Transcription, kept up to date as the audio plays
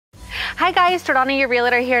Hi guys, Sedona, your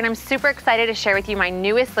realtor here, and I'm super excited to share with you my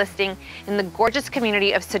newest listing in the gorgeous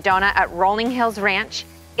community of Sedona at Rolling Hills Ranch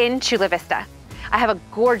in Chula Vista. I have a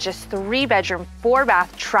gorgeous 3-bedroom,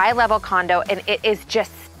 4-bath, tri-level condo, and it is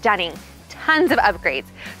just stunning. Tons of upgrades.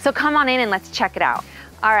 So come on in and let's check it out.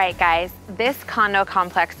 All right guys, this condo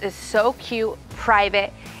complex is so cute,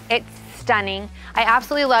 private, it's stunning. I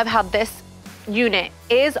absolutely love how this unit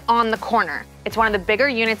is on the corner. It's one of the bigger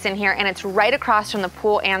units in here, and it's right across from the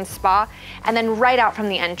pool and spa, and then right out from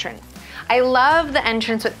the entrance. I love the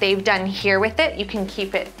entrance, what they've done here with it. You can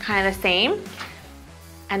keep it kind of the same.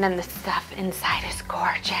 And then the stuff inside is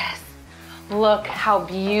gorgeous. Look how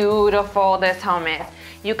beautiful this home is.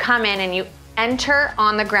 You come in and you enter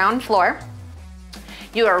on the ground floor.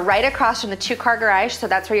 You are right across from the 2-car garage, so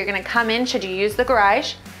that's where you're gonna come in should you use the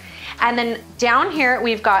garage. And then down here,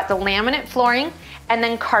 we've got the laminate flooring and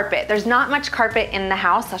then carpet. There's not much carpet in the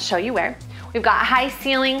house. I'll show you where. We've got high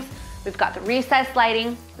ceilings. We've got the recessed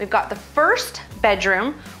lighting. We've got the first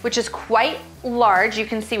bedroom, which is quite large. You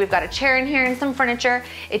can see we've got a chair in here and some furniture.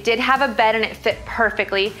 It did have a bed and it fit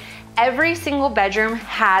perfectly. Every single bedroom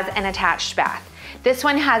has an attached bath. This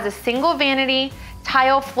one has a single vanity,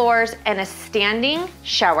 tile floors, and a standing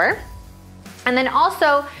shower. And then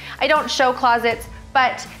also, I don't show closets,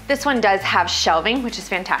 but this one does have shelving, which is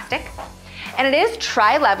fantastic. And it is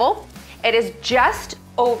tri-level. It is just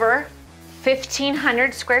over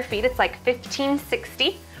 1,500 square feet. It's like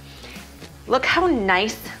 1,560. Look how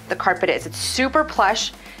nice the carpet is. It's super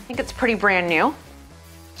plush. I think it's pretty brand new,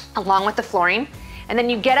 along with the flooring. And then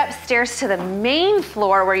you get upstairs to the main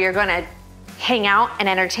floor where you're gonna hang out and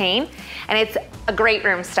entertain. And it's a great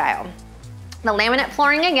room style. The laminate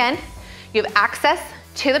flooring again. You have access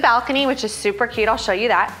to the balcony, which is super cute. I'll show you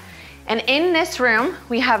that. And in this room,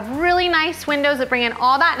 we have really nice windows that bring in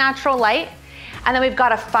all that natural light. And then we've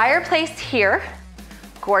got a fireplace here,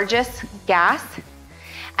 gorgeous gas.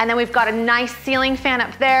 And then we've got a nice ceiling fan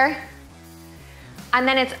up there. And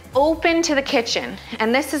then it's open to the kitchen.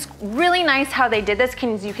 And this is really nice how they did this,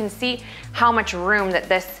 because you can see how much room that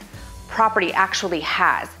this property actually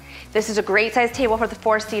has. This is a great size table for the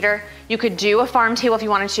 4-seater. You could do a farm table if you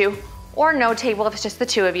wanted to, or no table if it's just the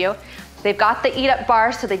 2 of you. They've got the eat-up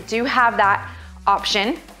bar, so they do have that option.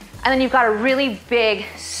 And then you've got a really big,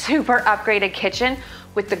 super upgraded kitchen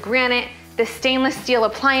with the granite, the stainless steel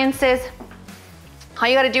appliances. All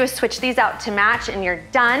you gotta do is switch these out to match and you're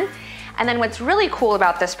done. And then what's really cool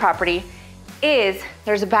about this property is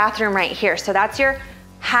there's a bathroom right here. So that's your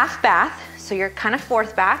half bath, so you're kind of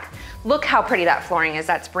 4th bath. Look how pretty that flooring is.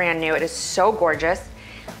 That's brand new. It is so gorgeous.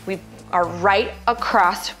 We are right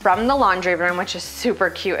across from the laundry room, which is super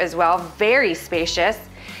cute as well. Very spacious.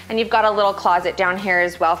 And you've got a little closet down here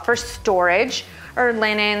as well for storage or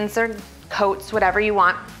linens or coats, whatever you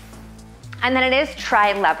want. And then it is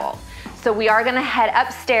tri-level. So we are gonna head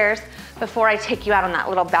upstairs before I take you out on that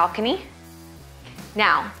little balcony.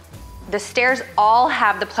 Now, the stairs all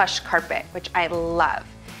have the plush carpet, which I love.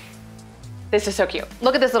 This is so cute.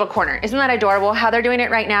 Look at this little corner. Isn't that adorable how they're doing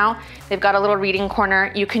it right now? They've got a little reading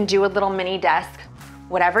corner. You can do a little mini desk,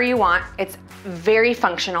 whatever you want. It's very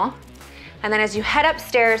functional. And then as you head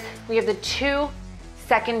upstairs, we have the 2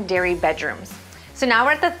 secondary bedrooms. So now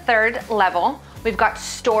we're at the 3rd level. We've got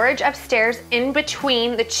storage upstairs in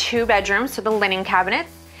between the 2 bedrooms, so the linen cabinets.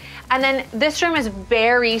 And then this room is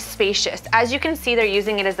very spacious. As you can see, they're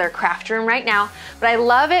using it as their craft room right now, but I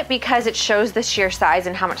love it because it shows the sheer size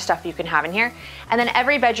and how much stuff you can have in here. And then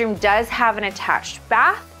every bedroom does have an attached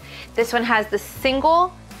bath. This one has the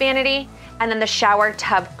single vanity and then the shower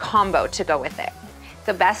tub combo to go with it.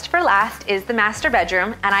 So best for last is the master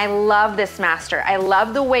bedroom, and I love this master. I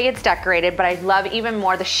love the way it's decorated, but I love even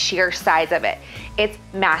more the sheer size of it. It's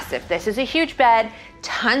massive. This is a huge bed,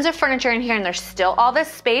 tons of furniture in here, and there's still all this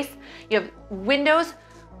space. You have windows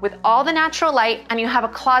with all the natural light, and you have a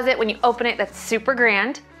closet when you open it that's super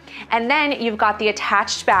grand. And then you've got the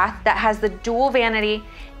attached bath that has the dual vanity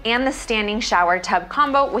and the standing shower tub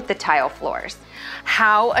combo with the tile floors.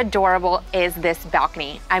 How adorable is this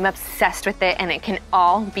balcony? I'm obsessed with it, and it can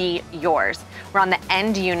all be yours. We're on the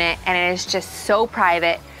end unit, and it is just so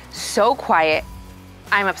private, so quiet.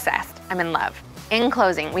 I'm obsessed. I'm in love. In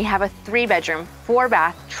closing, we have a 3-bedroom,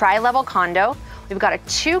 4-bath, tri-level condo. We've got a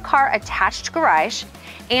 2-car attached garage,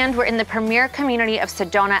 and we're in the premier community of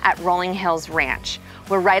Sedona at Rolling Hills Ranch.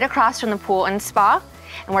 We're right across from the pool and spa,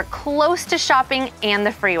 and we're close to shopping and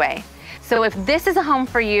the freeway. So if this is a home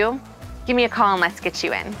for you, give me a call and let's get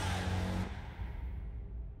you in.